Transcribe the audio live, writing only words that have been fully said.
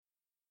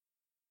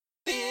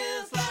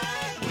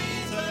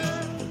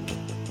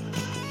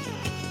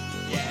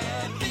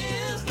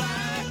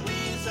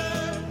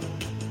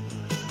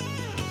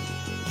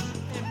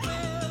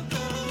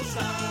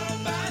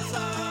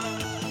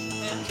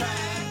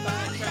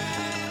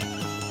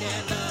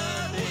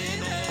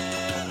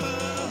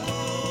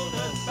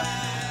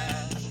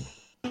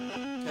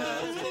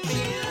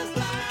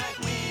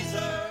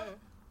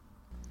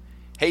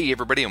Hey,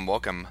 everybody, and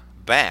welcome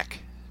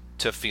back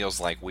to Feels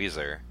Like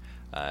Weezer.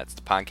 It's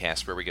the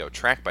podcast where we go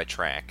track by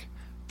track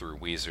through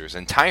Weezer's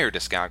entire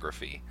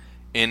discography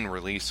in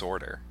release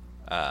order.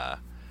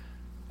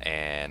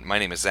 And my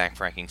name is Zach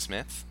Fracking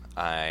Smith.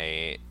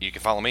 You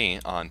can follow me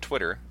on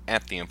Twitter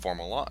at The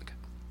Informal Log.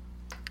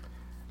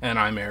 And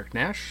I'm Eric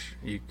Nash.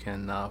 You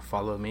can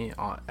follow me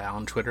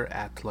on Twitter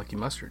at Lucky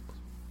Mustard.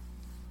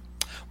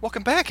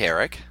 Welcome back,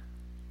 Eric.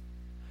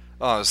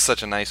 Oh, it was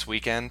such a nice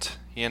weekend,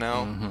 you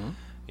know? Mm-hmm.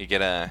 You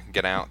get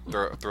out,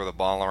 throw the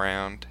ball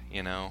around,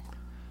 you know,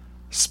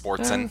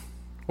 sportsing,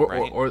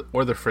 right?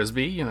 or the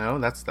frisbee, you know.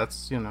 That's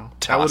Tossing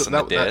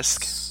the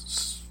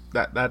disc.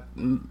 That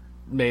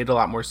made a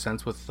lot more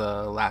sense with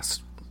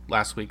last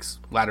week's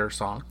ladder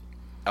song.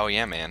 Oh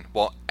yeah, man.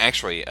 Well,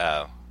 actually,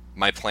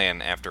 my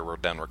plan after we're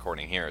done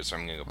recording here is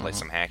I'm gonna go play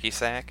some hacky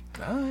sack.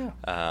 Oh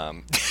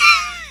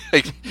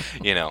yeah.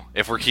 You know,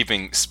 if we're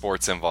keeping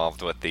sports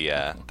involved with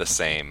the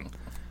same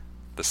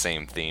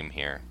theme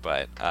here,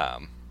 but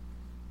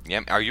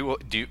yeah.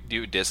 Do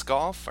you disc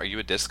golf? Are you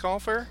a disc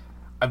golfer?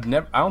 I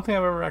don't think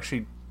I've ever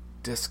actually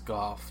disc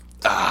golfed.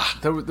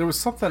 There was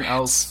something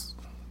else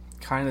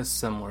kind of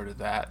similar to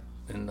that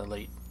in the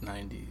late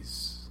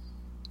 '90s.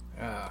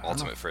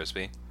 Ultimate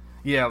Frisbee.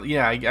 Yeah.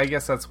 I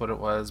guess that's what it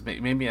was.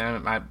 Maybe I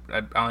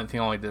think I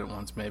only did it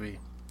once. Maybe.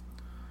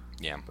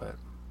 Yeah. But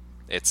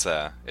it's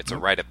a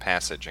rite of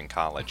passage in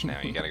college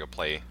now. You got to go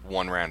play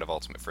one round of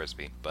Ultimate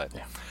Frisbee. But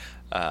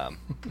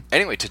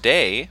anyway,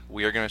 today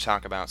we are going to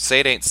talk about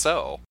 "Say It Ain't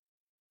So."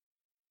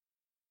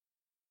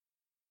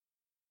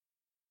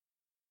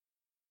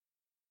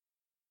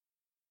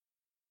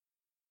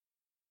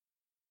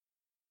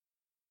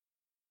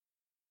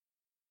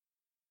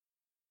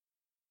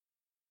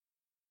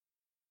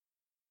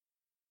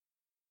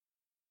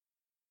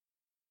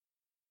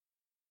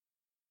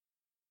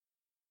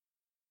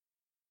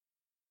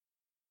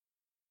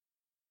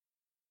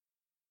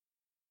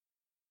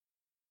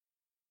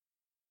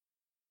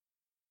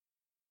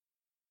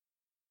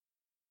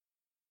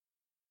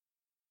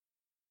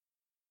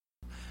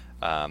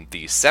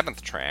 The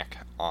seventh track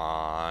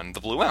on the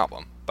Blue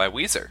Album by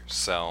Weezer.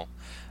 So,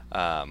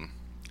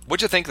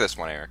 what'd you think of this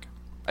one, Eric?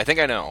 I think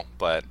I know,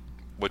 but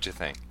what'd you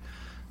think?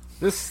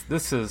 This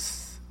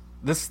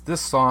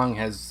song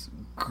this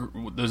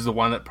is the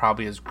one that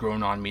probably has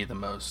grown on me the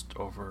most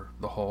over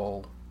the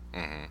whole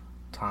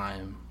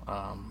time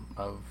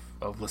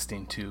of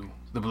listening to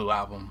the Blue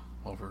Album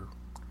over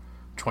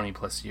 20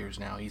 plus years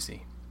now,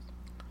 easy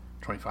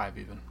 25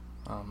 even,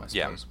 I suppose.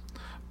 Yeah.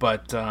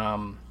 But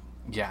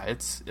yeah,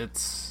 it's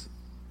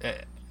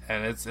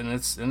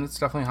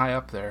definitely high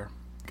up there.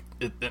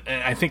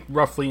 And I think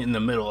roughly in the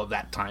middle of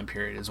that time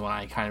period is when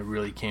I kind of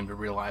really came to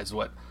realize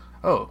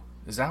that's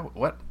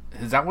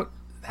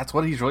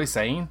what he's really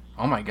saying?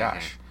 Oh my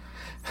gosh.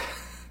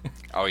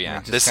 Oh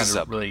yeah, this is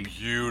a really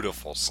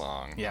beautiful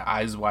song. Yeah,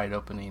 eyes wide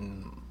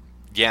opening.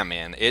 Yeah,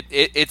 man,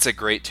 it's a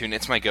great tune.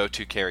 It's my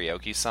go-to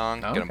karaoke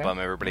song. Okay. Gonna bum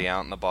everybody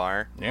out in the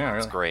bar. Yeah, really.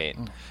 It's great.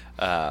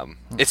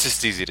 It's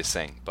just easy to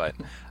sing, but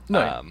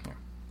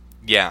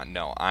yeah,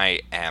 no,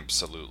 I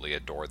absolutely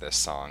adore this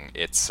song.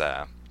 It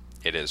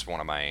is one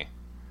of my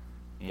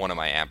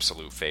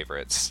absolute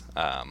favorites.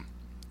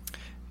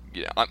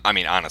 Yeah, I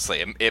mean,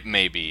 honestly, it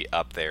may be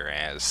up there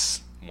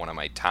as one of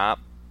my top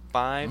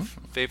 5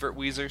 favorite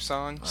Weezer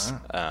songs.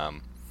 Wow.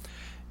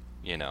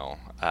 You know,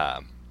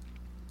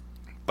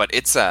 but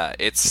it's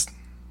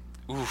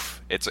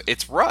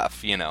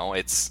rough. You know,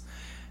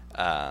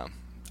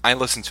 I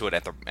listened to it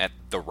at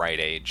the right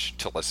age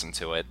to listen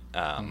to it.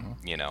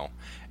 You know,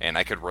 and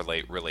I could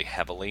relate really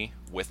heavily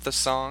with the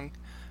song.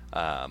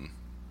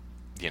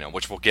 You know,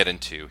 which we'll get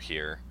into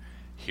here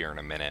in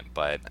a minute,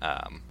 but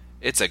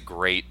it's a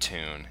great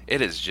tune.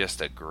 It is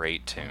just a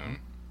great tune.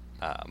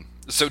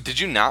 So did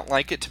you not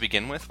like it to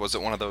begin with? Was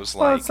it one of those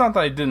like... Well, it's not that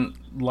I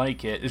didn't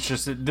like it. It's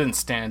just it didn't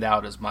stand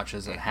out as much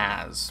as it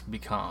has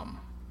become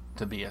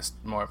to be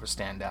more of a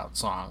standout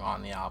song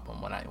on the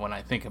album. When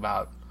I think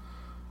about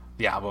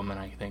the album and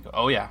I think,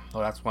 oh yeah,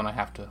 well that's when I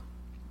have to,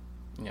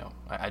 you know,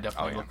 I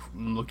definitely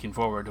looking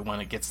forward to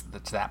when it gets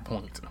to that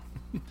point.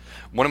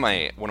 One of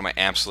my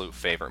absolute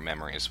favorite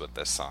memories with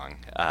this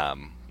song.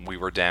 We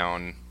were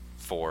down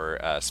for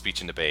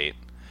speech and debate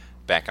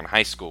back in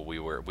high school. We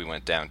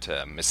went down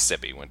to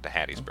Mississippi, went to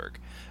Hattiesburg,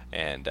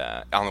 and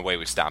on the way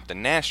we stopped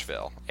in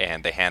Nashville,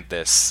 and they had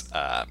this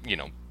you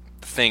know,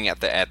 thing at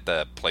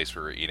the place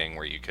we were eating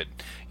where you could,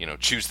 you know,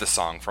 choose the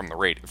song from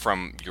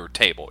from your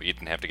table. You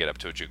didn't have to get up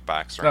to a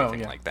jukebox or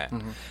anything like that.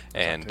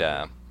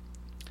 And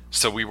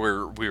so we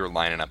were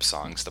lining up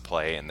songs to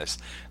play, and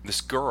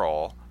this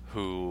girl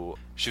who,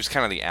 she was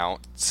kind of the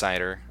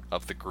outsider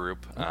of the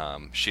group.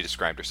 She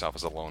described herself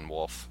as a lone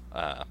wolf,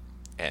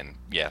 and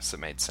yes, it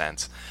made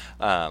sense.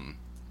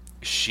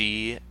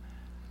 She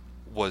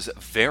was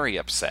very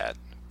upset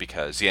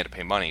because he had to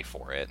pay money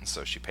for it, and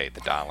so she paid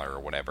the $1 or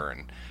whatever,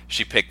 and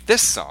she picked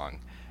this song.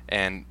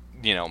 And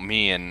you know,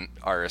 me and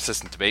our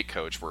assistant debate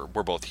coach we're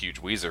both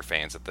huge Weezer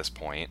fans at this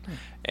point,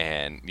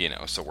 and you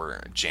know, so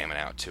we're jamming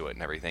out to it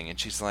and everything. And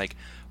she's like,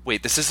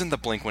 "Wait, this isn't the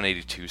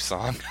Blink-182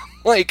 song?"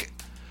 Like,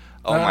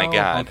 Oh my Oh,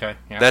 God. okay,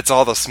 yeah. That's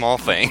all the small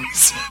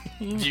things.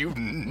 You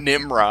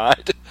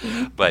Nimrod.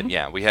 But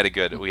yeah, we had a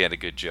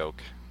good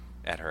joke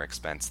at her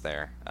expense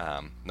there.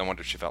 No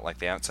wonder she felt like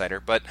the outsider.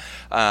 But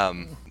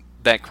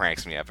that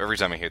cracks me up. Every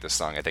time I hear this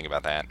song, I think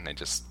about that, and it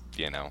just,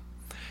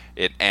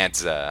 it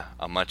adds a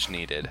much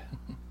needed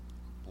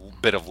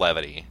bit of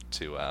levity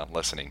to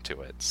listening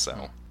to it.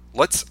 So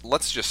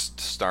let's just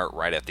start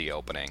right at the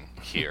opening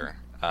here.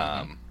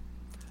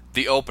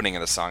 The opening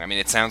of the song, I mean,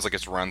 it sounds like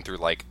it's run through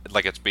like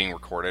it's being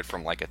recorded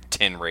from like a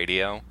tin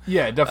radio.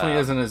 Yeah, it definitely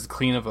isn't as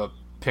clean of a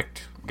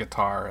picked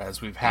guitar as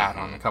we've had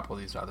on a couple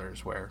of these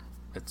others, where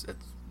it's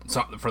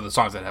for the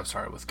songs that have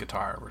started with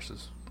guitar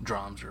versus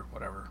drums or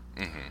whatever,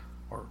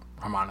 or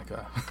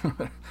harmonica.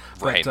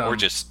 Right, or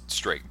just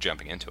straight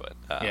jumping into it.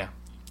 Yeah.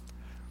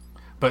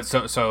 But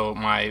so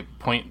my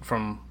point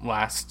from the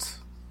last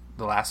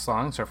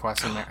song, Surf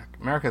West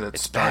America, that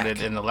started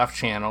back in the left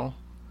channel.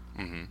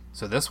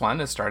 So this one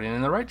is starting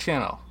in the right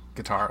channel,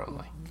 guitar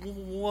only.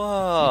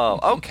 Whoa.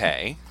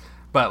 Okay.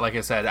 But like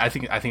I said, I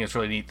think it's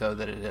really neat though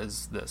that it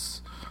is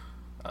this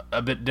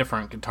a bit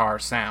different guitar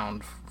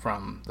sound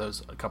from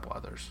those a couple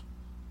others.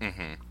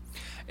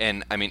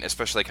 And I mean,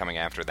 especially coming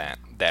after that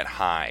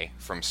high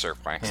from Surf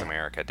Wax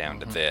America down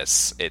to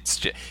this,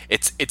 it's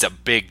a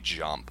big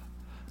jump.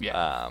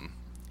 Yeah.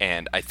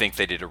 And I think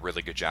they did a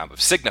really good job of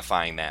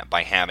signifying that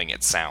by having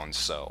it sound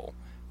so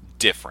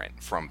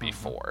different from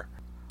before.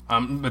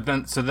 But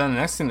then the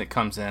next thing that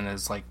comes in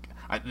is like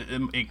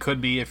it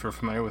could be, if you're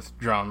familiar with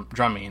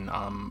drumming,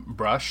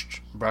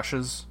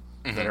 brushes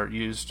that are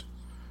used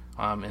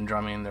in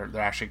drumming. They're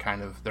actually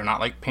they're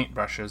not like paint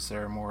brushes.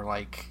 They're more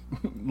like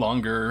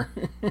longer,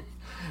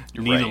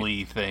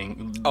 needly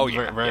thing. Oh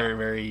yeah,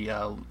 very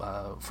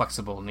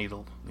flexible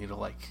needle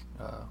like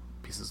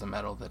pieces of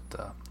metal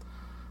that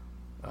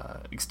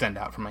extend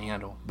out from a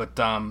handle. But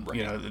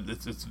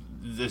it's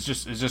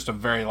just a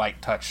very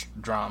light touch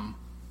drum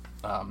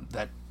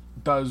that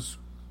does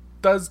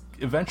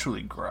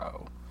eventually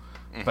grow,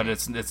 but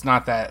it's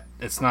not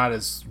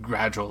as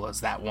gradual as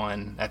that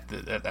one at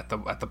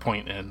the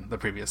point in the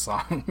previous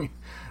song.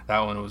 That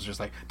one was just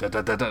like da,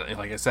 da, da, da.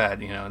 Like I said,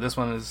 this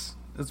one it's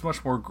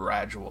much more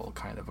gradual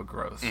kind of a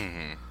growth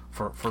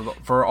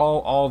for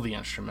all the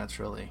instruments,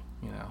 really.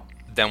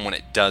 Then when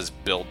it does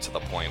build to the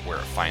point where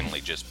it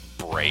finally just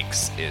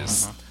breaks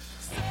is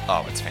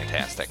it's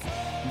fantastic.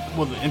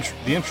 Well, the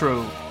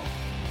intro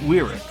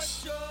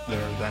lyrics that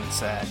are then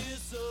said,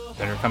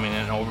 that are coming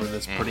in over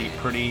this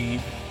pretty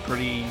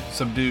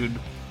subdued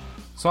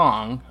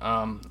song,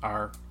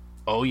 are,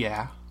 oh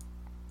yeah,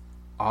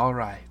 all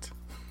right.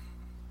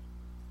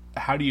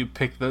 How do you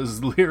pick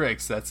those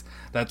lyrics? That's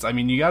I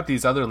mean, you got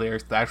these other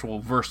lyrics, the actual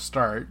verse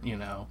start,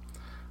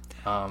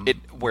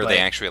 where they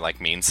actually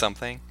like mean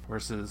something.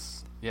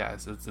 Versus, yeah,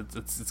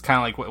 it's kind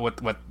of like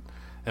what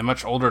in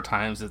much older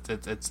times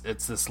it's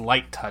this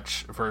light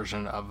touch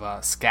version of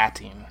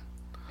scatting.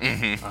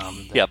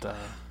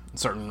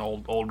 Certain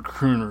old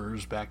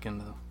crooners back in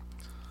the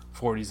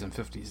 40s and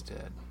 50s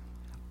did.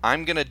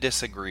 I'm gonna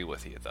disagree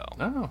with you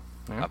though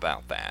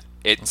about that.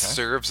 It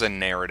serves a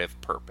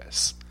narrative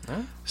purpose.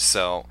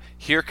 So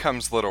here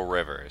comes Little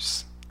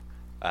Rivers,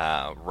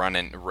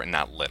 running,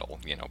 not little,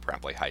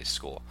 probably high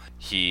school.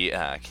 He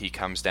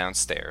comes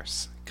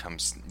downstairs,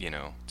 comes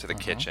to the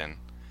kitchen.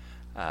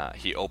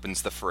 He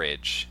opens the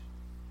fridge,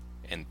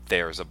 and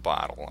there's a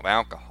bottle of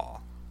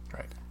alcohol.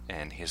 Right.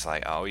 And he's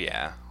like, oh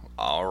yeah,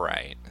 all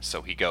right.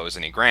 So he goes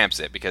and he grabs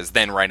it, because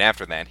then right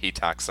after that he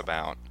talks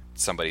about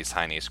somebody's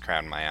tiniest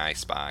crowd in my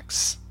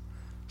icebox,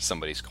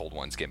 somebody's cold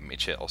one's giving me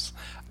chills.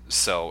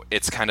 So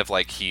it's kind of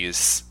like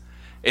it's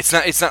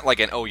not like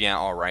an oh yeah,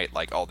 all right,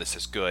 like oh this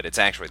is good. It's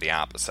actually the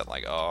opposite,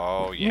 like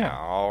oh yeah,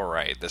 all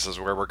right, this is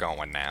where we're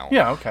going now.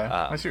 Yeah, okay.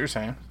 I see what you're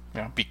saying.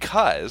 Yeah.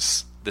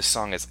 Because this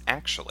song is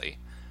actually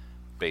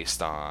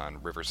based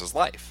on Rivers'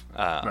 life.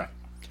 Right.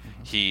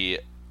 He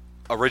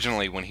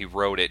originally, when he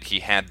wrote it,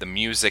 he had the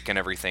music and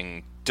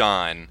everything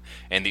done,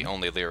 and the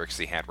only lyrics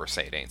he had were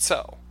 "Say It Ain't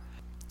So."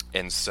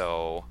 And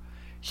so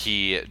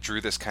he drew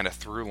this kind of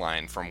through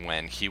line from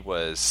when he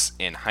was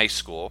in high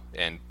school,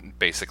 and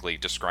basically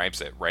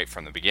describes it right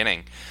from the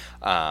beginning.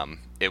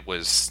 It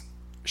was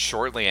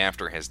shortly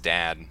after his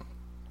dad,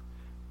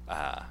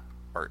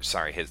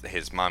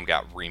 his mom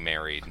got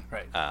remarried,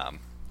 right.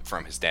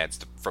 from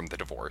the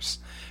divorce,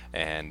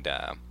 and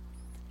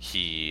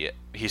he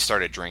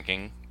started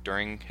drinking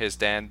during his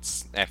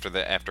dad's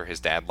after his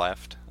dad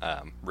left.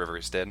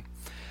 Rivers did,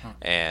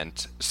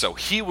 and so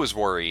he was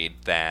worried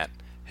that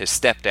his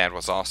stepdad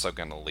was also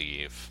going to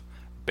leave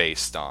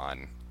based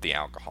on the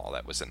alcohol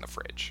that was in the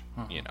fridge,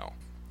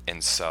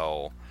 and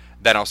so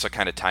that also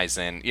kind of ties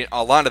in.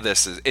 A lot of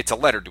this it's a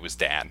letter to his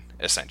dad,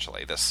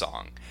 essentially. This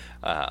song,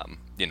 and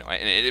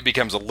it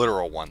becomes a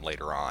literal one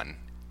later on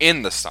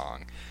in the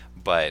song,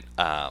 but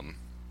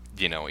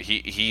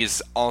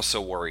he's also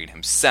worried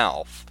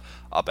himself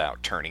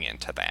about turning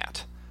into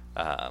that.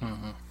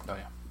 Oh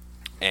yeah.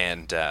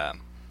 And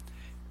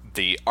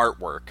the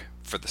artwork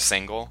for the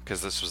single,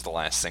 because this was the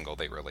last single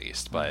they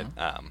released, but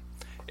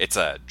it's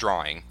a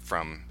drawing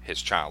from his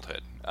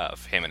childhood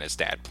of him and his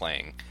dad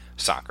playing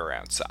soccer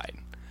outside.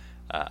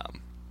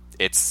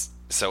 It's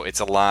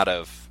a lot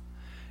of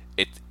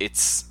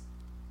it's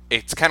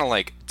kind of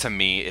like, to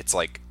me, it's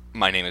like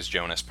My Name is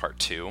Jonas Part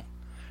 2.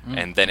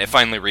 And then it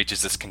finally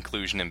reaches this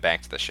conclusion in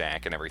Back to the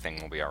Shack, and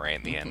everything will be all right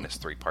in the end, this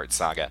 3-part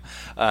saga.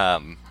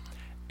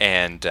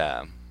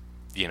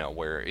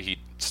 Where he's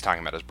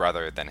talking about his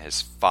brother, then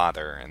his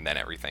father, and then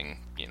everything,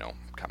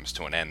 comes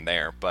to an end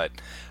there. But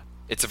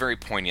it's a very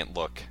poignant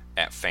look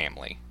at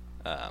family,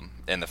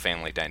 and the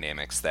family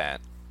dynamics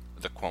that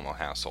the Cuomo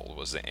household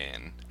was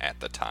in at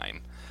the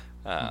time.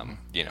 And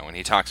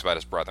he talks about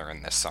his brother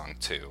in this song,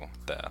 too,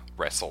 the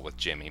wrestle with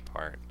Jimmy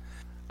part.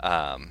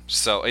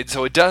 So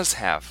it does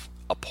have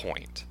a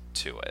point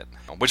to it,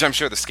 which I'm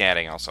sure the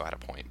scatting also had a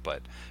point.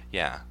 But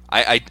yeah,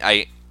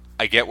 I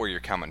get where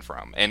you're coming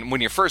from, and when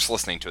you're first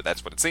listening to it,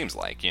 that's what it seems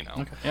like,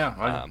 Okay.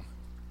 Yeah.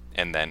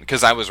 And then,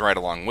 because I was right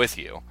along with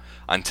you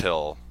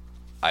until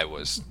I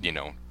was,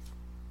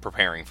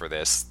 preparing for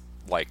this,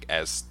 like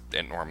as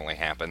it normally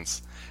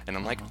happens, and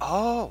I'm like,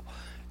 oh,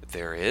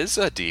 there is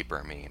a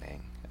deeper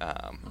meaning.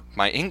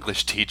 My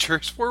English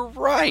teachers were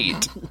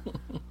right.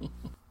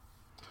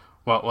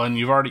 Well, and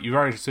you already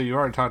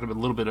talked a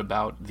little bit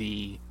about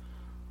the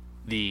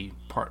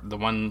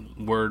one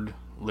word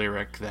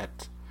lyric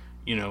that,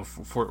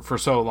 for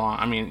so long.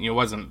 I mean, it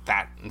wasn't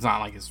that. It's not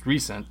like it's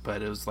recent,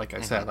 but it was, like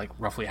I said, like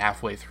roughly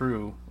halfway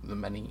through the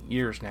many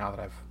years now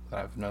that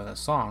I've known this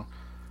song.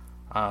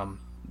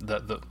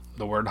 The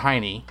word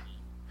Heine,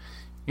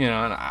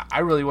 and I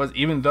really was,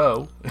 even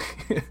though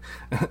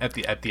at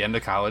the end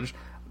of college,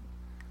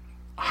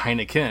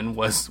 Heineken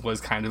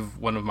was kind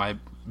of one of my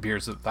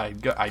beers that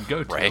I'd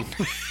go to, right?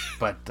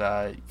 But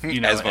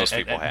as most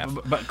people have.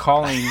 But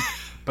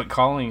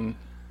calling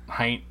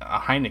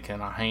Heineken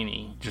a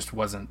Heine just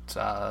wasn't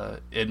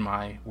in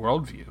my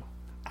worldview.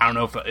 I don't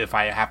know if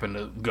I happen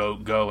to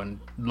go and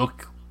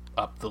look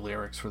up the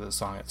lyrics for this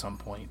song at some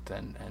point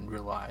and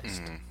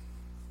realized,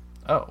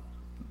 oh,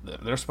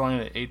 they're spelling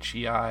it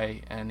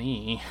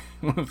Heine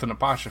with an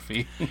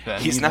apostrophe.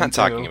 He's not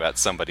talking about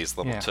somebody's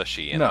little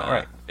tushy in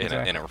a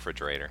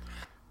refrigerator.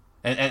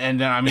 And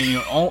then, I mean,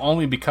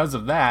 only because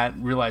of that,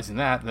 realizing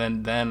that,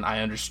 then I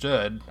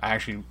understood. I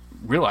actually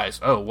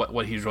realized,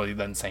 what he's really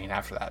then saying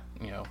after that,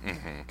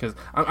 because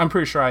I'm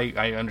pretty sure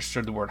I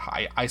understood the word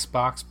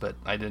icebox, but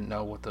I didn't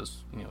know what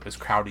those, is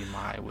crowding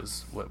my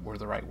what were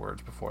the right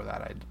words before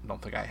that. I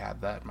don't think I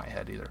had that in my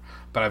head either.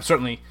 But I've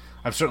certainly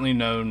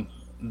known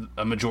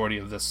a majority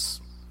of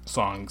this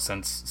song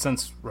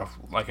since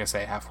like I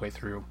say, halfway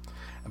through.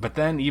 But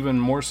then even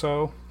more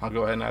so, I'll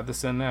go ahead and add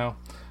this in now.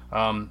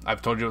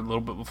 I've told you a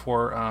little bit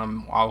before,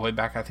 all the way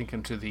back, I think,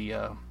 into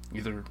the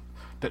either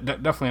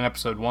definitely in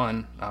episode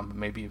 1, but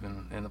maybe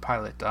even in the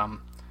pilot.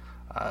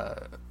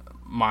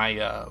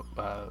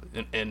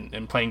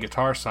 In playing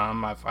guitar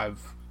some,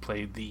 I've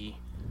played the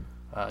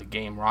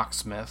game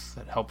Rocksmith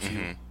that helps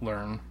you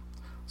learn.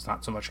 It's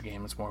not so much a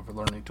game; it's more of a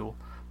learning tool.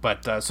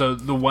 But so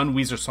the one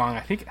Weezer song,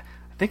 I think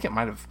it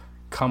might have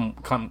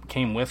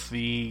came with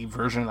the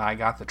version that I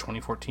got, the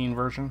 2014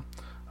 version,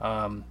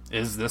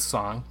 is this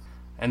song.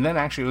 And then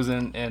actually it was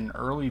in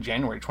early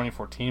January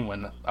 2014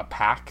 when a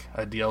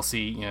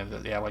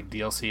DLC, they have like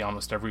DLC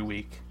almost every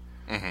week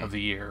of the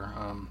year.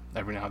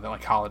 Every now and then,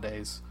 like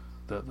holidays,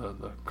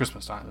 the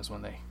Christmas time is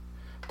when they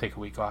take a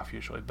week off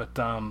usually. But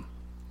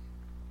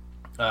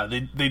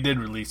they did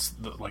release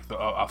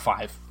a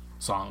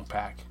 5-song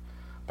pack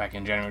back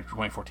in January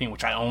 2014,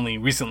 which I only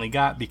recently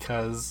got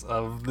because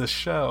of this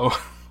show.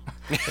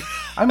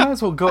 I might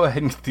as well go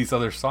ahead and get these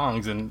other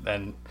songs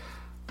and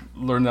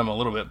learn them a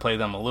little bit, play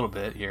them a little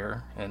bit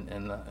here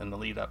in the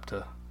lead up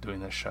to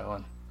doing this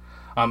show,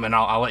 and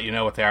I'll let you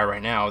know what they are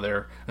right now.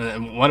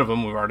 And one of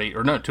them we've already,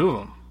 or no, 2 of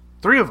them,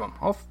 3 of them,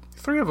 all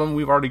 3 of them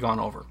we've already gone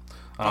over.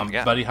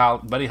 Buddy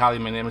Holly,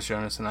 My Name is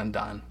Jonas, and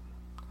Undone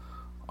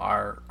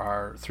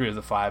are 3 of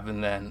the 5,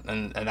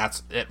 and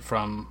that's it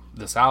from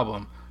this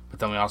album. But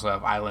then we also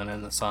have Island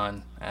in the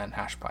Sun and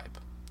Hashpipe.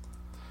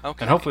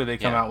 Okay. And hopefully they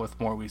come out with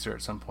more Weezer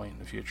at some point in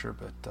the future.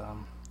 But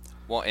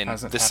and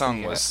this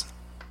song was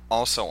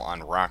also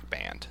on Rock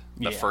Band,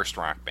 the first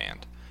Rock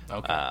Band.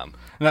 Okay.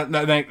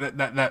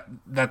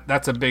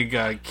 That's a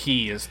big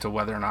key as to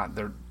whether or not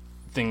their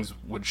things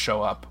would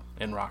show up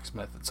in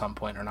Rocksmith at some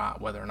point or not,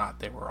 whether or not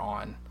they were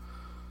on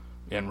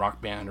in Rock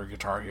Band or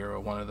Guitar Hero,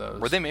 one of those.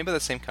 Were they made by the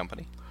same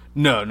company?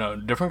 No,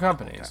 different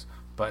companies. Okay.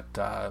 But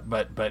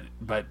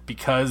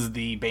because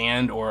the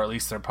band, or at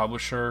least their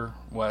publisher,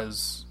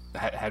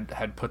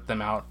 had put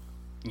them out,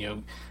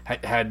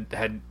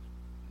 had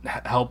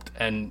helped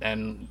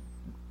and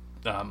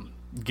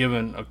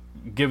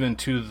given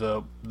to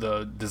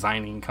the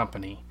designing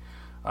company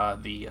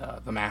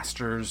the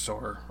masters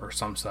or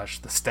some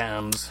such, the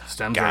stems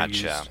gotcha. Are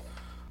used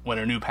when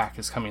a new pack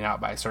is coming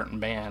out by a certain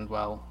band.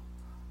 Well,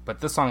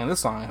 but this song and this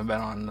song have been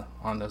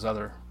on those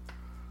other,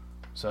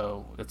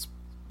 so it's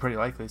pretty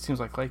likely. It seems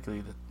like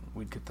likely that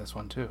we'd get this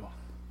one too.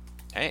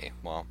 Hey,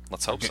 well,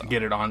 let's hope so.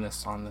 Get it on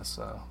this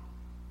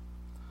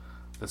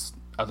this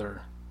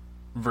other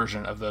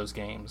version of those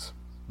games.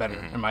 better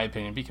in my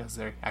opinion because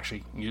they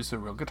actually use a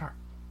real guitar.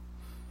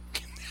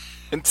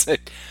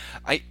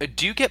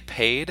 Do you get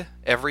paid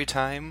every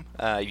time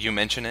you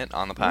mention it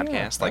on the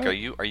podcast? Yeah, like,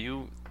 right. are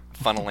you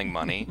funneling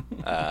money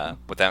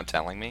without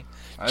telling me?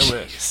 I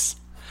wish.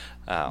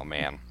 Oh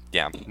man,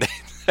 yeah.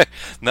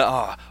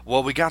 No,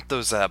 well, we got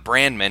those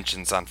brand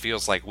mentions on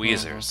Feels Like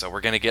Weezer, so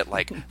we're gonna get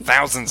like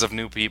thousands of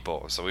new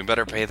people. So we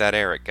better pay that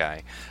Eric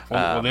guy.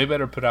 Well, they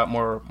better put out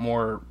more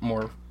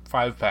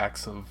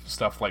 5-packs of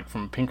stuff like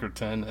from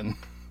Pinkerton and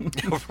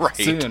right.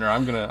 soon, or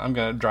I'm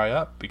gonna dry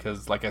up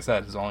because, like I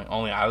said, there's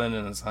only Island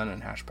in the Sun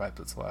and Hash Pipe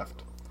that's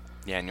left.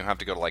 Yeah, and you'll have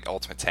to go to like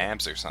Ultimate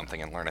Tabs or something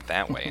and learn it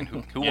that way. And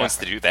who Yeah. wants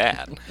to do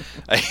that?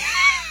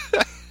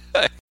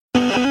 'Cause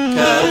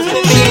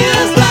it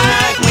feels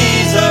like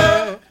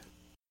Weezer.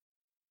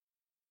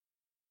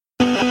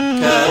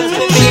 'Cause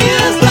it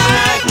feels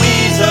like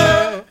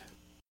Weezer.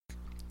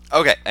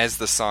 Okay, as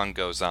the song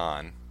goes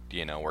on,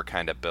 we're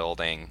kind of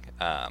building,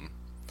 and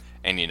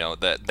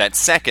that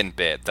second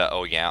bit, the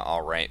 "oh yeah,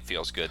 all right,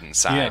 feels good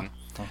inside,"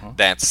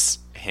 that's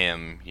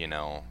him,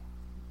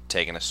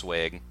 taking a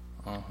swig,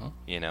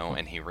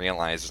 and he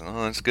realizes,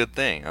 oh, that's a good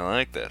thing, I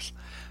like this,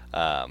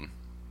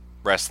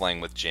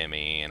 wrestling with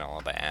Jimmy and all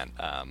of that.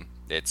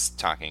 It's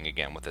talking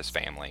again with his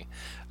family.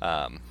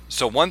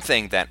 So one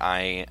thing that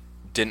I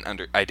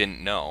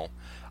didn't know,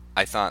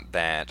 I thought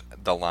that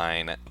the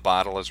line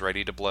 "bottle is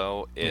ready to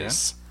blow"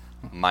 is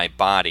 "my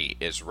body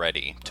is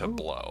ready to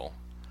blow."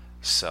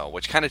 So,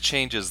 which kind of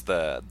changes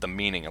the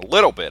meaning a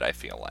little bit, I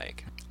feel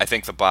like. I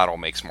think the bottle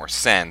makes more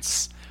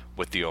sense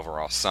with the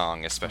overall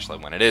song, especially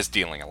when it is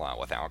dealing a lot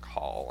with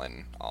alcohol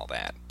and all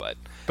that. But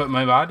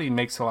my body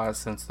makes a lot of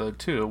sense though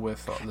too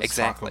with the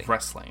Exactly. talk of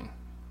wrestling.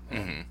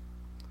 Mm-hmm.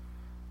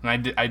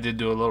 And I did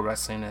do a little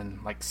wrestling in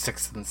like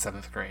 6th and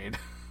 7th grade.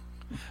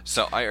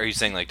 so, are you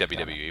saying like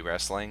WWE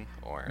wrestling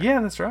or?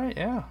 Yeah, that's right.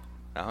 Yeah.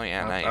 Oh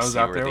yeah, nice. I was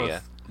You out were there the,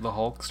 with the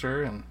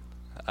Hulkster and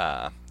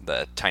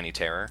the Tiny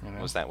Terror.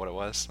 Was that what it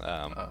was?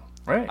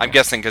 right. I'm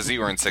guessing because you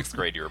were in 6th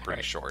grade, you were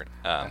pretty short.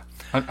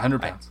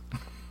 100 pounds.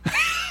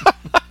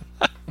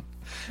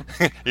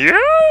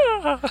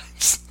 Yeah,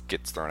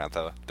 gets thrown out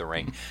the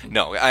ring.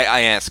 No,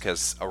 I asked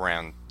because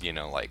around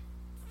like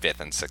 5th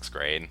and 6th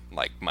grade,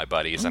 like my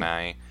buddies and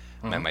I,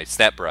 and my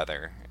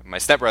stepbrother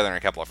and a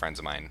couple of friends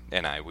of mine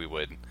and we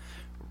would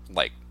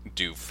like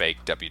do fake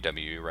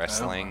WWE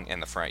wrestling in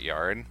the front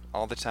yard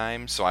all the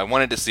time. So I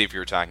wanted to see if you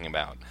were talking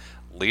about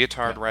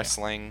leotard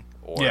wrestling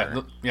or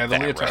the that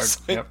leotard.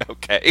 wrestling. Yep.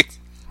 Okay.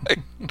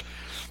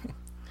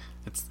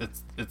 It's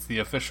the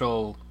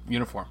official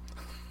uniform.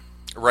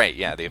 Right,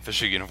 yeah, the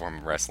official uniform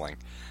of wrestling.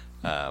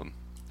 You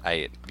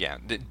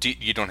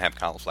don't have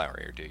cauliflower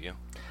ear, do you?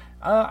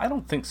 I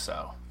don't think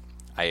so.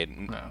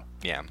 No.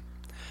 Yeah,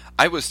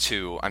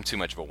 I'm too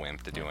much of a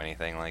wimp to do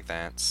anything like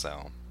that.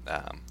 So,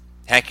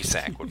 hacky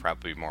sack would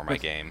probably be more my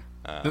game.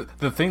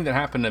 The thing that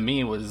happened to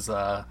me was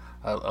a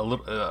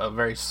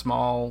very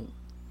small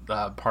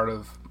part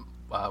of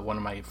one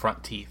of my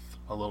front teeth,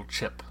 a little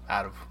chip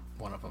out of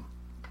one of them,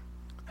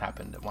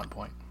 happened at one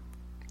point.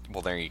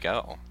 Well, there you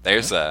go.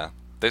 There's a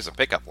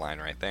pickup line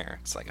right there.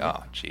 It's like,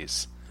 oh,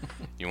 jeez,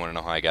 you want to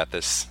know how I got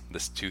this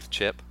tooth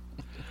chip?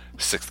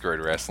 6th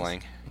grade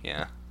wrestling,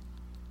 yeah.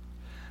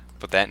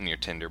 Put that in your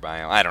Tinder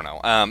bio. I don't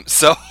know.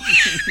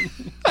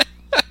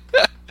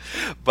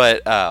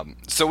 But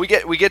so we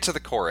get to the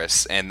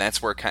chorus, and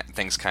that's where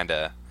things kind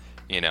of,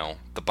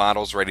 the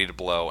bottle's ready to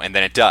blow, and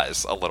then it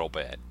does a little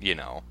bit,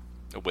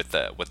 with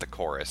the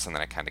chorus, and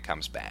then it kind of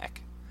comes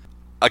back.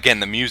 Again,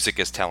 the music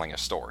is telling a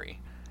story.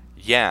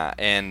 Yeah,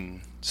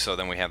 and so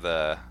then we have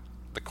the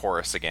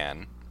chorus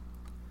again,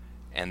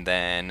 and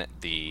then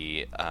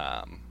the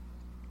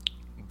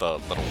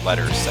little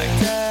letter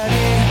segment.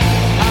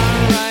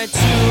 I write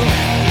to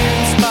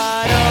in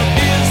spite of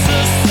his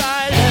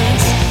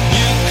silence.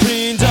 You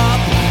cleaned up,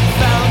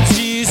 found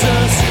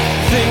Jesus.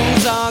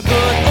 Things are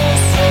good,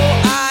 also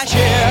I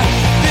hear.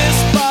 This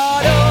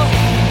bottle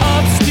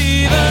of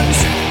Stevens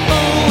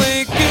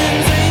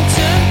awakens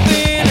ancient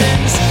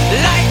feelings.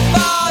 Like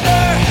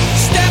father,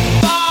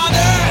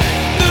 stepfather,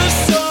 the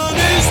sun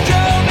is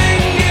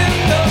drowning in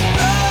the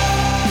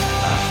blood.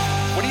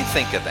 What do you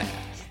think of that?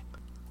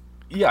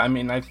 Yeah, I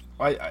mean, I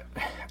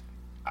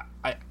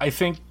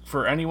think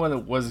for anyone that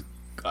was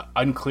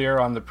unclear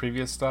on the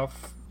previous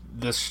stuff,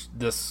 this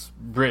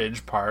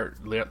bridge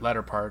part,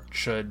 letter part,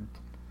 should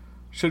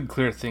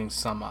clear things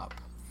some up.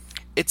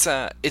 It's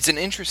an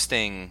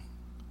interesting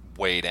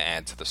way to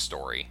add to the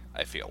story,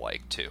 I feel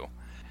like, too.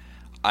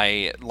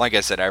 Like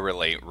I said, I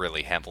relate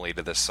really heavily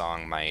to this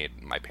song. My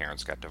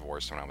parents got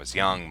divorced when I was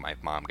young. My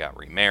mom got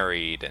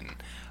remarried, and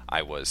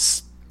I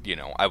was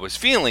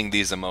feeling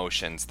these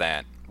emotions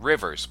that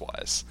Rivers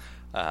was,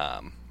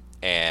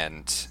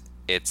 and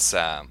it's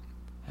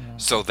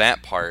so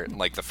that part,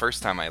 like the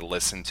first time I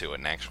listened to it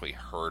and actually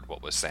heard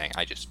what was saying,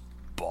 I just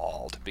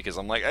bawled because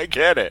I'm like, I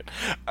get it,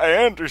 I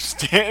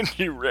understand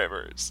you,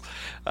 Rivers,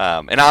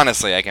 and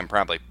honestly, I can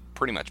probably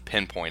pretty much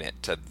pinpoint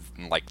it to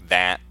like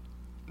that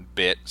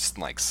bit,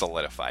 like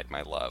solidified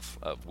my love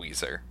of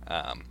Weezer,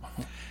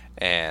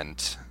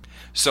 and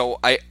so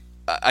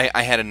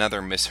I had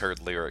another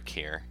misheard lyric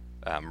here,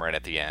 right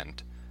at the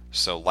end.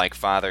 So, like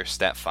father,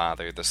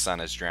 stepfather, the son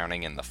is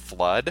drowning in the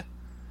flood.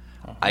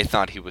 I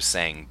thought he was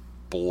saying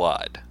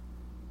blood.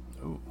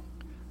 Ooh.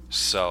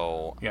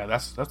 So Yeah,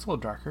 that's a little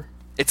darker.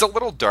 it's a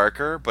little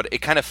darker, but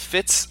it kind of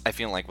fits, I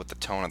feel like, with the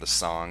tone of the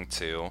song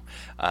too,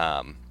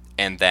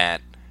 and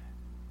that,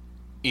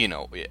 you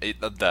know,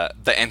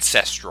 the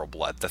ancestral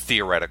blood, the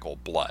theoretical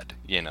blood,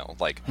 you know,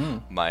 like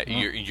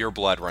your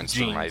blood runs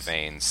through my Genes.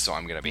 veins, so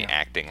I'm gonna be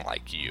acting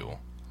like you,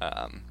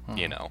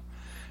 you know,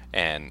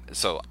 and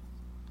so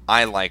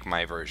I like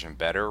my version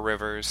better,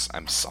 Rivers.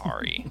 I'm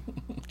sorry,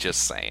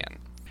 just saying.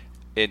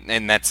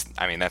 And that's,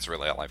 I mean, that's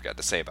really all I've got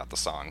to say about the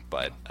song.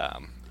 But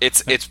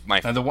it's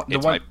my Now, the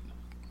one.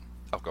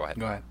 Oh, go ahead.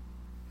 Go ahead.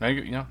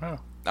 No, no.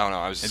 Oh no,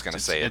 I was just gonna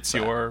say it's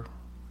your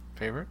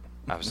favorite.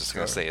 I was just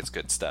gonna say it's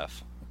good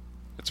stuff.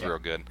 It's real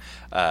good.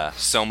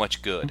 So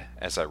much good,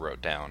 as I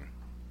wrote down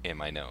in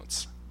my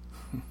notes.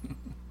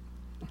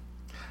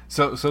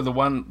 So the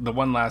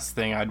one last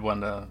thing I'd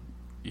want to,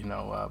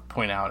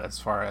 point out as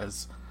far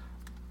as,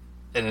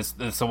 and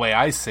it's the way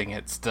I sing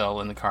it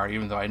still in the car,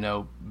 even though I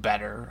know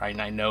better.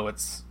 I know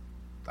it's,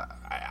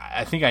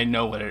 I think I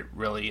know what it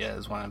really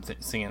is when I'm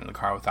singing in the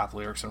car without the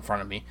lyrics in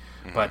front of me.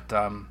 Mm-hmm. But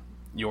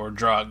your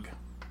drug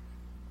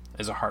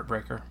is a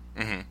heartbreaker.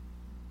 Mm-hmm.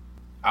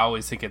 I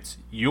always think it's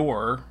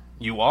you're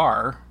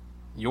drunk.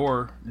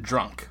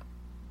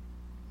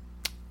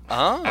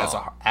 Oh, as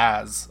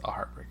a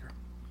heartbreaker,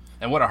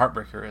 and what a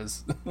heartbreaker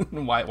is,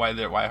 why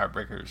a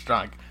heartbreaker is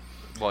drunk.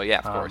 Well, yeah,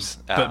 of course.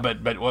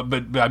 But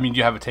I mean,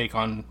 you have a take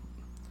on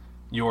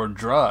your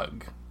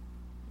drug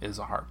is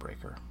a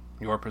heartbreaker,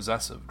 your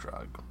possessive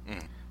drug. Do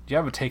you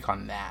have a take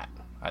on that?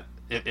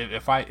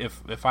 If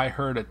I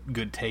heard a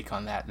good take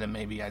on that, then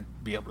maybe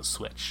I'd be able to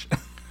switch.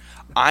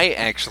 I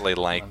actually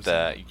like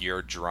the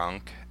 "you're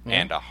drunk"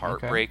 and a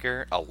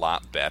heartbreaker a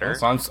lot better.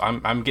 So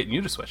I'm getting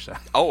you to switch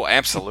that. Oh,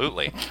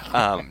 absolutely.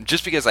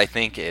 Just because I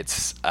think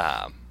it's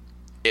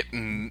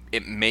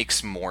it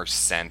makes more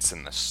sense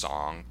in the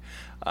song,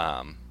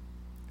 and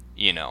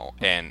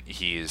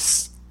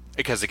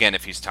because again,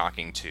 if he's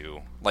talking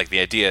to, like, the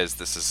idea is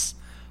this is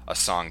a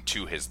song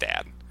to his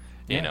dad.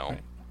 Right.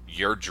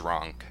 You're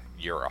drunk,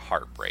 you're a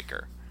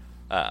heartbreaker.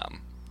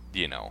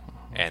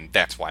 And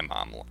that's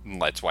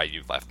why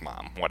you left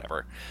mom,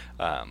 whatever.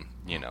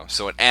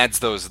 So it adds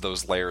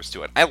those layers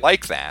to it. I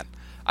like that.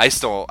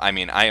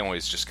 I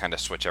always just kind of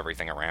switch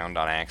everything around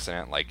on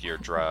accident, like your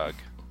drug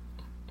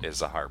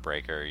is a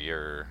heartbreaker,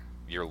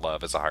 your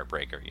love is a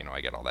heartbreaker.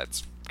 I get all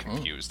that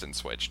confused and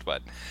switched,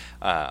 but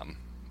I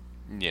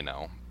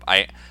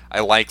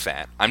like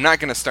that. I'm not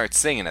going to start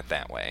singing it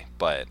that way,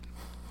 but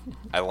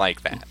I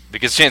like that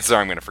because chances are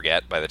I'm going to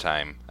forget by the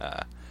time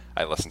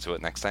I listen to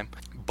it next time.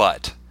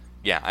 But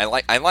yeah,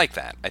 I like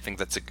that. I think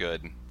that's a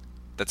good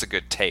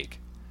take.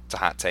 It's a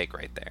hot take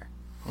right there.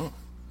 Oh,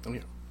 yeah.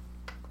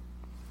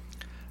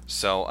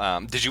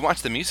 So, did you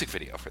watch the music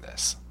video for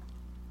this?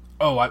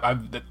 Oh,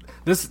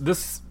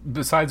 this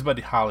besides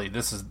Buddy Holly,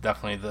 this is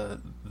definitely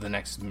the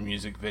next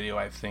music video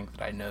I think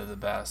that I know the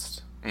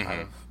best out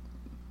of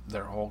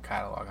their whole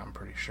catalog. I'm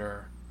pretty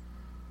sure.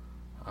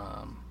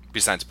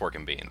 Besides Pork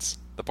and Beans,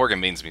 the Pork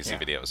and Beans music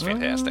video is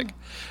fantastic.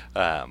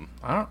 I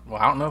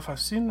don't know if I've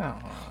seen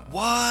that one.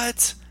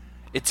 What?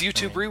 It's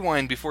YouTube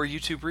Rewind before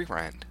YouTube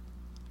Rewind.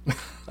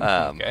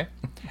 Okay.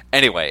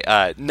 Anyway,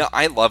 no,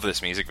 I love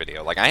this music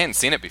video. Like, I hadn't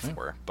seen it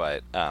before,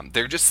 but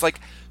they're just like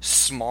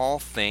small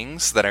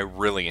things that I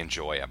really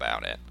enjoy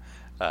about it.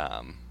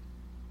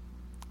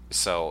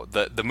 So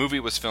the movie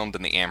was filmed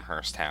in the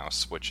Amherst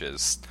House, which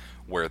is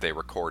where they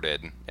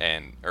recorded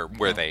or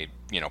where they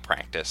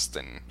practiced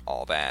and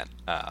all that.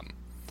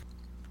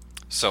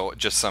 So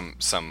just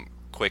some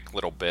quick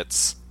little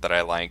bits that I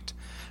liked.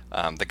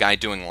 The guy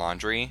doing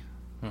laundry.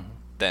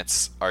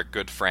 That's our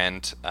good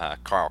friend,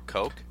 Carl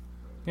Koch.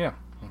 Yeah.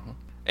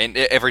 And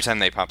every time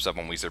that pops up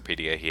on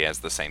Weezerpedia, he has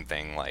the same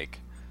thing, like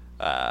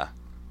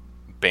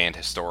band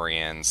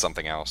historian,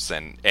 something else,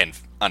 and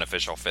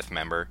unofficial fifth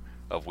member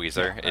of Weezer.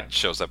 Yeah, right. It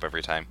shows up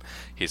every time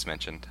he's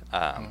mentioned.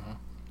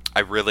 I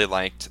really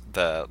liked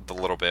the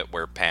little bit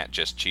where Pat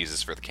just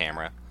cheeses for the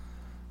camera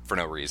for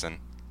no reason,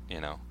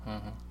 and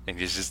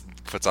he just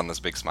puts on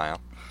this big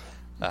smile.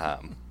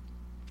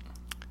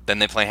 Then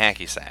they play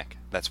hacky sack.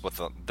 That's what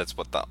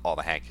all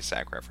the hacky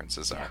sack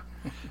references are.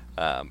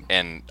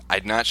 And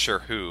I'm not sure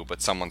who,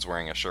 but someone's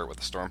wearing a shirt with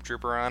a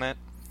stormtrooper on it.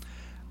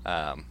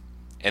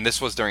 And this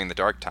was during the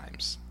dark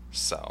times,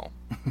 so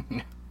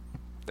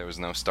there was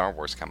no Star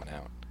Wars coming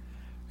out.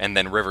 And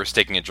then Rivers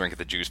taking a drink at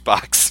the juice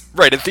box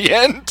right at the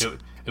end.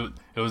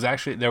 It was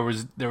actually there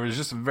was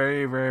just a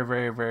very, very,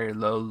 very, very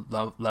low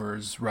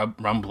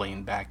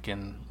rumbling back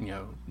in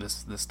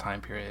this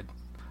time period.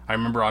 I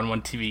remember on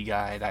one TV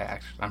guide,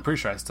 I'm pretty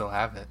sure I still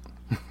have it.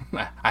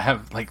 I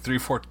have like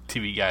 3-4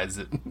 TV guides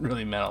that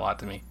really meant a lot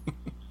to me.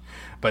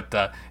 But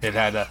it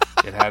had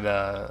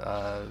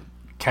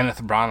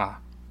Kenneth Branagh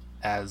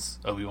as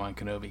Obi-Wan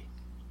Kenobi,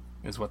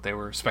 is what they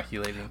were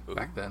speculating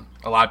back then.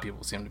 A lot of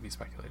people seem to be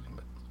speculating,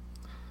 but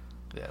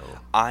yeah.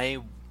 I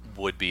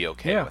would be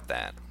okay with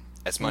that.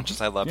 as much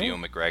as I love Yeah.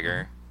 Ewan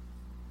McGregor,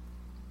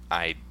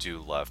 I do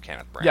love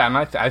Kenneth Branagh. Yeah, and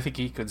I think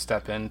he could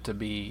step in to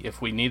be,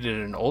 if we needed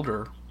an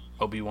older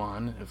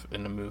Obi-Wan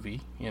in a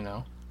movie,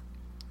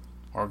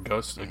 or a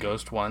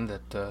ghost one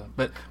that.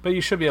 But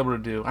you should be able to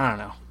do. I don't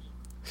know.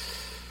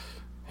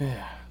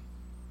 Yeah,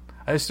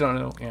 I just don't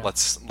know. Yeah.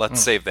 Let's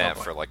save that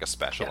boy. for like a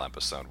special Yeah.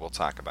 episode. We'll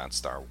talk about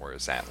Star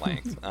Wars at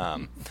length.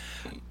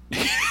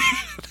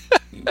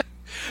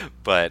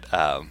 But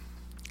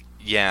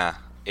yeah,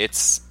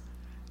 it's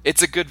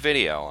a good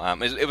video.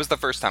 It was the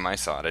first time I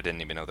saw it. I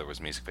didn't even know there was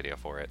a music video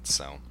for it.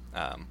 So,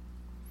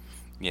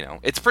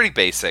 it's pretty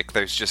basic.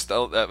 There's just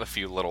a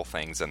few little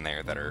things in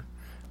there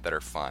that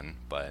are fun.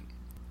 But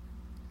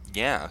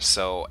yeah,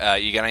 so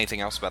you got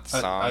anything else about the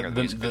song or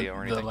the music video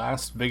or anything? The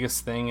last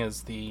biggest thing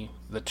is the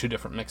two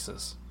different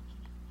mixes.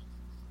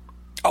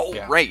 Oh,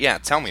 Yeah. right, yeah.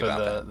 Tell me So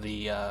about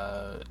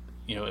that.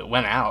 it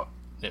went out.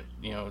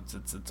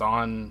 It's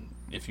on.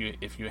 If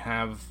you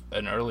have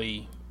an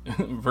early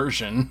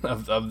version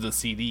of the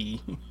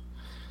CD,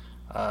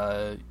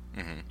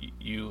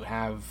 you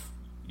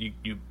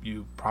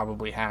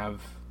probably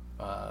have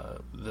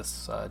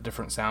this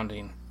different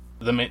sounding.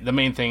 The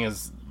main thing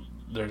is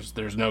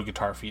there's no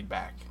guitar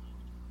feedback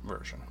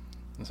version.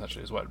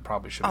 Essentially, is what it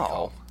probably should be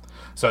called.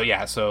 So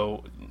yeah,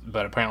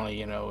 but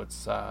apparently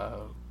it's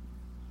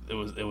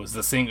it was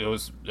the single.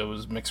 It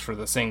was mixed for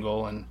the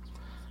single, and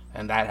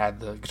that had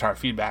the guitar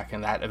feedback,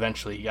 and that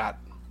eventually got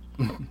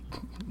when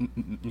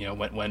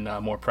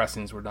more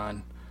pressings were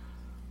done,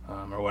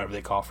 or whatever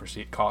they call it for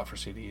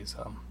CDs,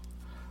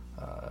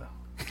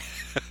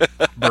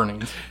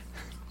 burnings.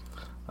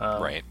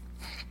 Right.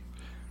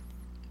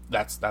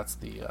 That's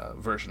the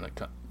version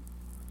that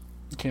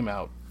came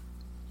out.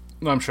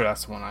 I'm sure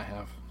that's the one I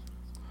have.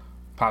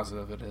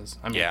 Positive it is.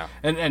 I mean, Yeah.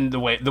 And the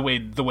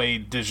way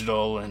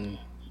digital and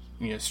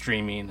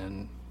streaming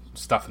and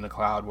stuff in the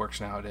cloud works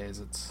nowadays,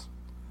 it's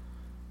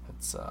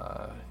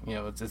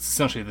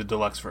essentially the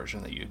deluxe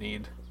version that you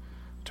need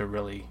to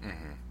really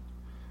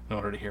in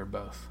order to hear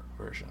both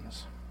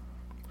versions.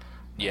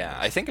 Yeah,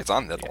 I think it's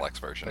on the deluxe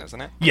version,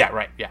 isn't it? Yeah,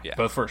 right. Yeah, Yeah.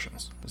 both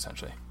versions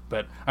essentially.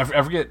 But I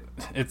forget.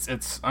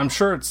 It's. I'm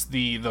sure it's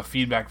the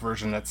feedback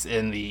version that's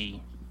in the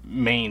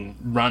main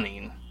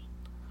running,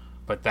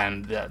 but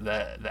then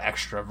the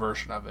extra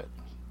version of it.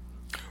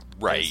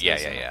 Right. Is,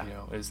 Yeah.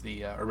 Is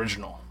the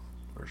original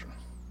version.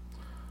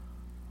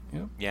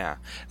 Yep. Yeah,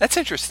 that's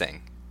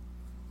interesting.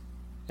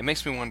 It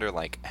makes me wonder,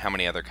 like, how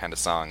many other kind of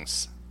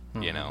songs,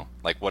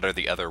 like what are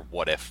the other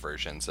what if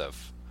versions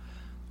of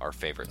our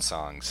favorite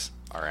songs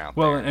are out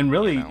there? Well, and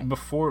really, you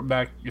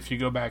know? if you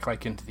go back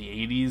like into the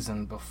 '80s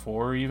and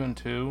before even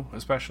too,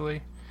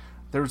 especially,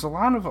 there was a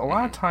lot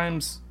of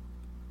times,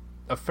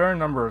 a fair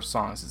number of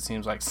songs. It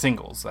seems like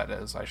singles, that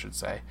is, I should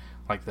say,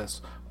 like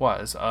this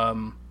was.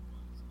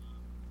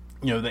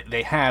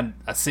 They had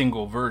a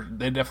single version.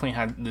 They definitely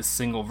had this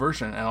single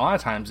version, and a lot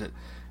of times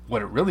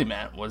what it really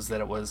meant was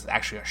that it was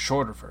actually a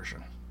shorter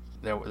version.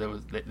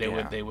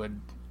 They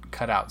would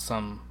cut out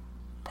some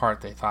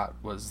part they thought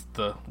was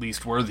the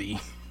least worthy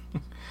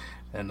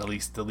and the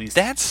least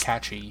That's-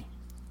 catchy.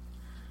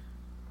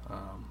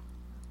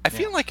 I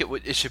feel like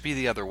it should be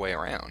the other way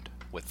around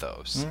with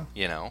those.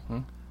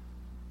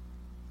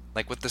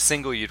 Like with the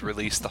single, you'd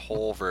release the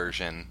whole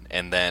version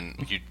and then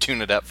you'd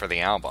tune it up for the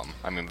album.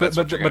 I mean, that's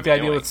what you're but the gonna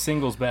be idea doing. with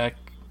singles back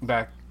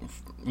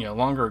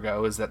longer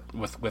ago is that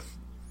with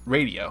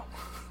radio,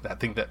 that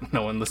thing that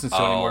no one listens to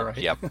anymore, right?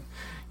 Yep.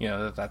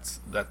 That's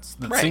the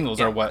Right, singles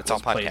yeah, are what it's all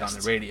was played on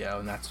podcasts. the radio,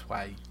 and that's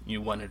why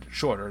you wanted it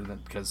shorter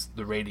because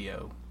the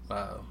radio,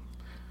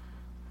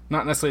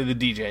 not necessarily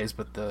the DJs,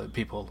 but the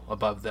people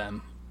above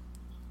them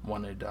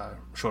wanted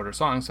shorter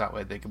songs. That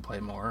way they could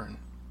play more and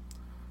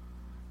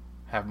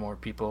have more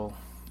people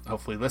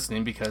hopefully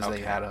listening because they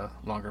Okay. had a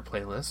longer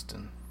playlist.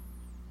 And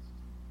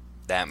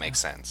That makes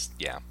sense.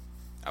 Yeah.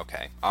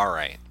 Okay. All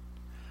right.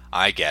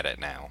 I get it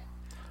now.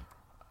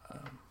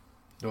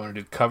 you want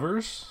to do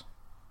covers?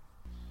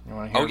 You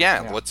want to Oh hear?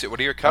 yeah. What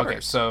are your covers?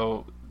 Okay,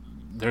 so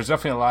there's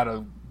definitely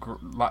a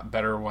lot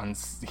better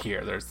ones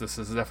here. This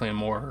is definitely a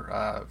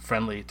more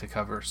friendly to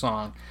cover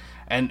song,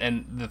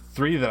 and the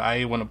three that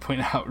I want to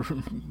point out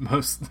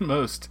most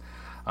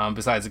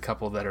besides a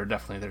couple that are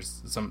definitely,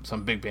 there's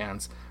some big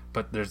bands,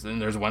 but there's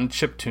one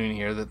chip tune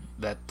here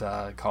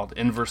that called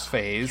Inverse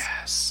Phase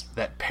Yes.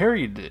 that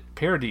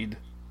parodied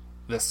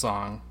this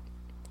song.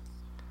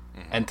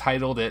 And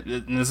titled it,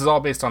 and this is all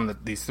based on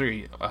these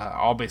three,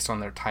 all based on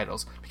their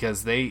titles,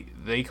 because they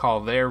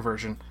call their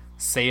version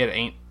 "Say It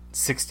Ain't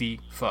 60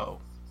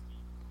 Fo,"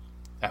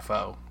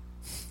 F-O,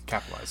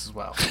 capitalized as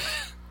well,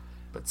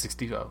 but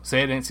 60 Fo.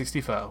 Say It Ain't 60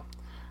 Fo.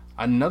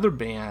 Another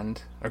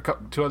band, or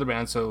two other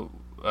bands, so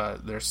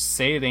there's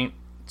Say It Ain't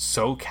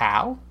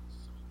SoCal,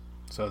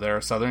 so they're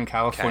a Southern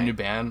California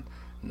band,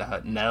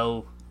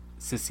 Nel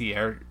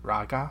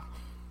Cicierega.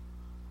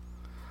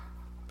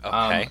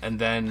 Okay. And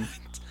then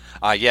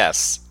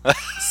Yes.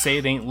 Say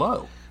It Ain't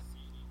Low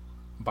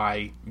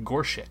by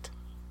Gorshit.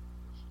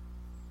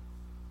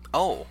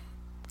 Oh.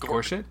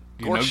 Gorshit?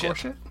 Do you Gorshit. know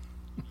Gorshit?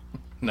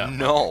 No.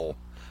 No.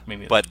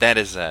 Maybe. But that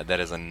is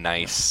a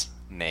nice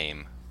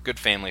name, good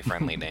family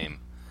friendly name.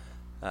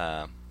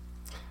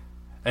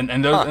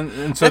 And those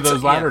and so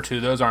those latter yeah. two,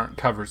 those aren't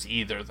covers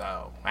either,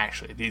 though.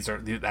 Actually,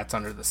 that's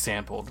under the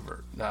sampled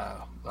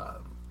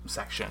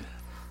section.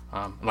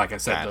 Like I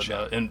said,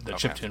 Gotcha. the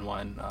Okay. chiptune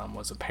one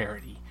was a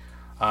parody.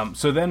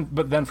 So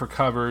then for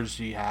covers,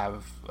 you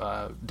have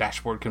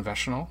Dashboard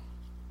Confessional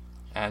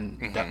and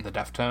the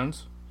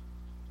Deftones.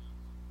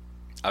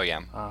 Oh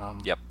yeah.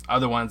 Yep.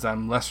 Other ones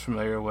I'm less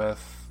familiar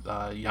with: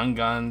 Young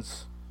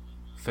Guns,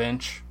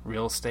 Finch,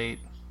 Real Estate,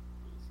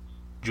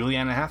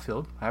 Juliana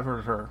Hatfield. I've heard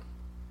of her.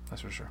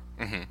 That's for sure.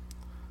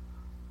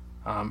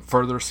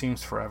 Further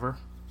Seems Forever.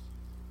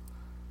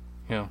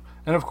 And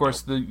of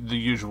course the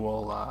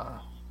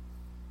usual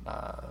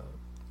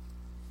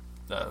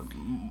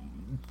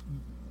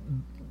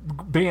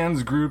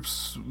bands,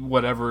 groups,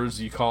 whatever's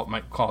you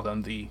might call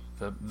them, the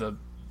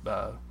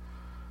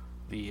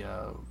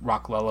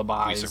rock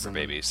lullabies Weezer for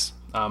Babies.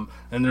 And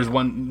there's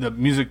one, the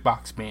Music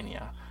Box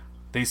Mania.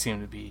 They seem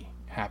to be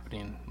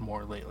happening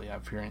more lately.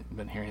 I've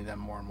been hearing them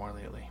more and more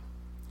lately.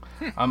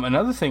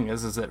 Another thing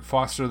is that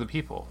Foster the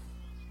People.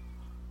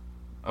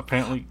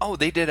 Apparently, Oh,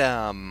 they did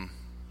the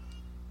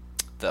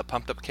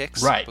Pumped Up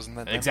Kicks, right? Wasn't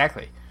that them?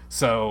 Exactly.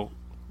 So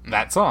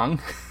that song,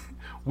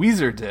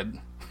 Weezer did.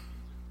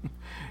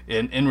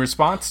 In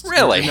response,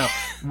 Really? No,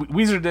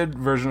 Weezer did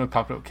version of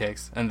Pumped Up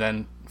Kicks, and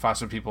then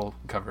Foster the People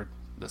covered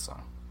this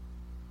song.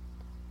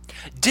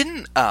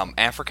 Didn't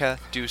Africa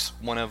do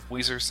one of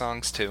Weezer's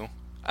songs too?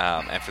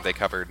 After they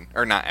covered,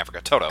 or not Africa,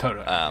 Toto.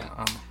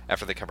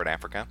 After they covered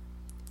Africa.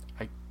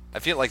 I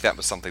feel like that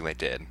was something they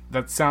did.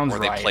 That sounds Or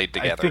right. they played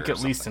together I think or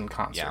at least in something.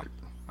 concert.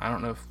 Yeah. I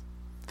don't know if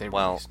they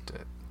Well, released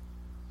it.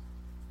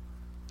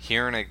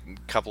 Here in a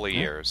couple of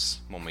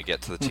years, when we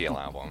get to the TL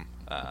album,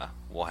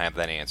 we'll have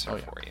that answer Oh,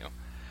 yeah. for you.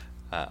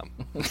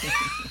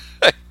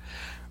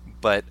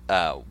 But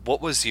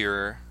what's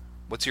your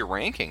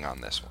ranking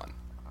on this one?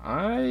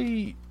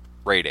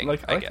 Rating,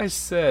 Like I I guess.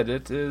 said,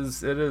 it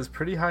is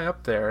pretty high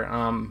up there.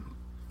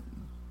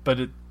 But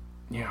it,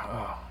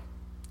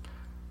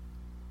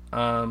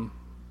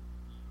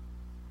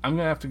 I'm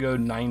gonna have to go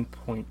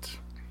 9.5.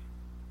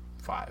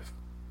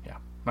 Yeah,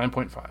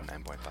 9.5.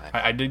 9.5.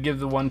 I did give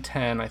the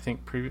 110. I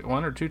think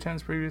 1 or 2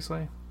 10s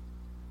previously.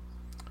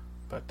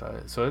 But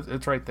so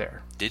it's right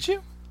there. Did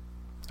you?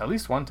 At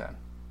least 110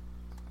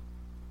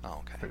 Oh,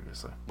 okay.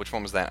 previously. Which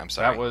one was that? I'm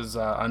sorry. That was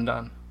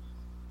Undone.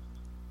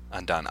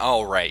 Undone.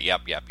 Oh, right.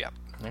 Yep. Yeah.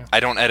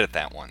 I don't edit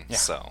that one, Yeah.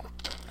 so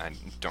I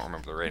don't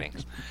remember the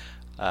ratings.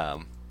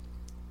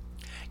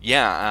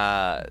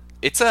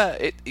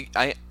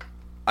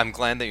 I'm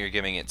glad that you're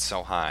giving it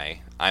so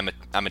high. I'm a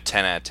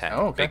 10 out of 10.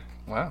 Oh, okay. Big,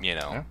 Wow.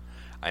 Yeah.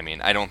 I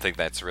mean, I don't think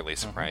that's really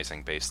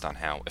surprising based on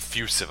how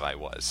effusive I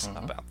was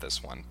about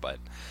this one, but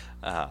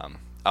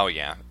oh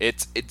yeah,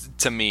 it's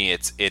to me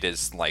it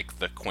is like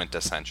the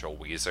quintessential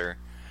Weezer,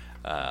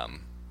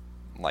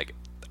 like,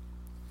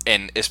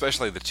 and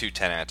especially the two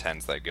 10 out of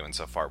 10s that I've given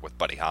so far with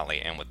Buddy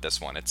Holly and with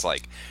this one, it's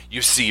like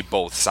you see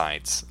both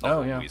sides of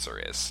what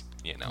Weezer is,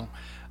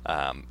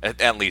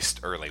 at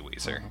least early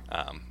Weezer.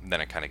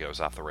 Then it kind of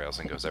goes off the rails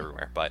and goes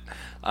everywhere, but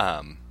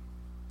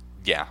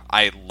yeah,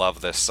 I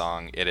love this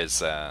song. It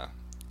is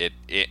it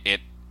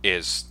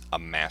is a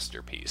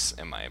masterpiece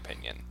in my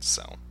opinion.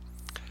 So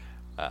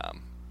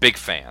big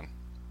fan,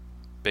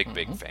 big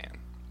fan.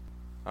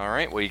 All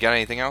right, well, you got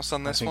anything else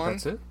on this I think one?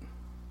 that's it.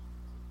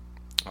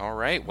 All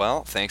right,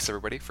 well, thanks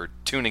everybody for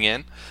tuning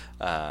in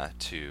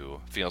to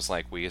Feels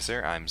Like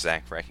Weezer. I'm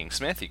Zach Fracking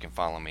Smith. You can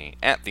follow me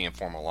at The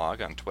Informal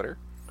Log on Twitter.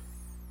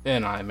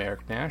 And I'm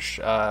Eric Nash.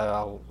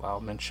 I'll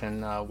mention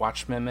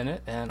Watchmen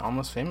Minute and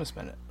Almost Famous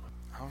Minute.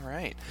 All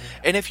right.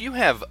 And if you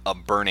have a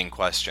burning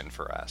question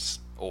for us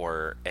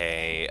or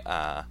a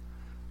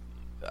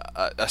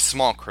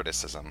small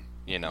criticism,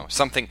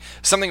 something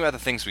about the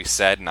things we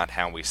said, not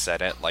how we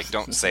said it, like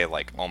don't say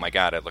like, oh my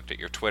god, I looked at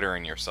your Twitter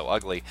and you're so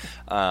ugly.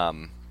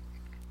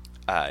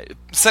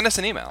 Send us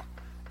an email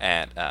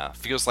at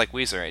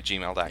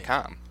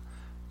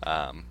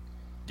feelslikeweezer@gmail.com.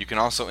 You can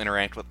also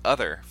interact with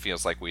other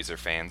Feels Like Weezer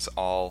fans,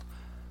 all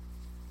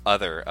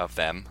other of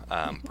them,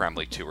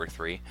 probably 2 or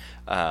 3,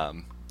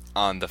 on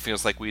the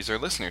Feels Like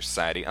Weezer Listener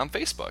Society on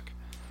Facebook.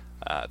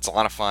 It's a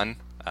lot of fun.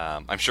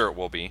 I'm sure it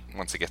will be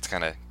once it gets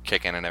kind of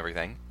kicking and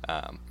everything.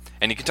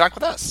 And you can talk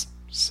with us.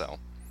 So,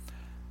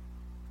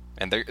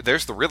 and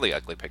there's the really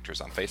ugly pictures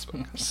on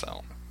Facebook.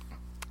 So,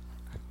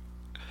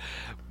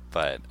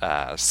 but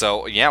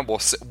so yeah,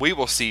 we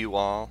will see you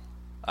all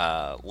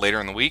later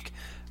in the week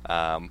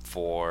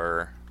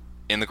for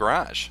In the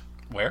Garage.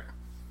 Where?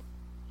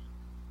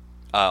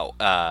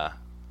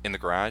 In the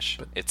garage.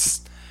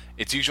 It's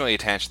usually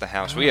attached to the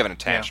house. We have an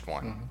attached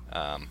one.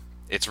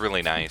 It's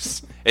really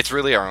nice. It's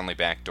really our only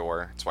back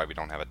door. It's why we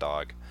don't have a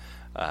dog.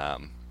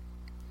 But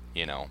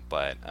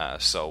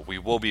so we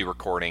will be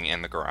recording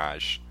in the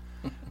garage.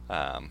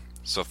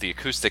 So if the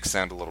acoustics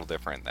sound a little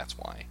different, that's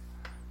why.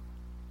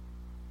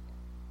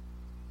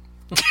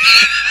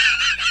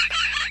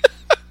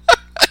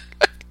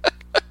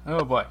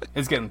 Oh boy,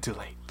 it's getting too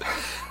late.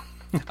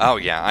 Oh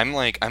yeah,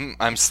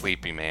 I'm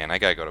sleepy, man. I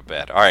gotta go to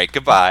bed. All right,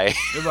 goodbye.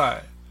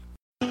 Goodbye.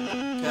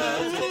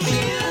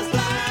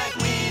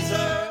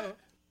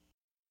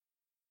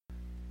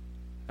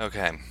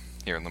 Okay,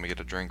 here, let me get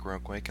a drink real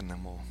quick, and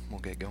then we'll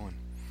get going.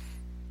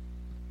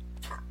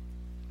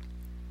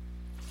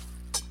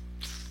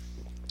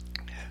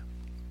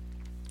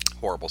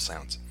 Horrible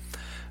sounds.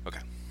 Okay.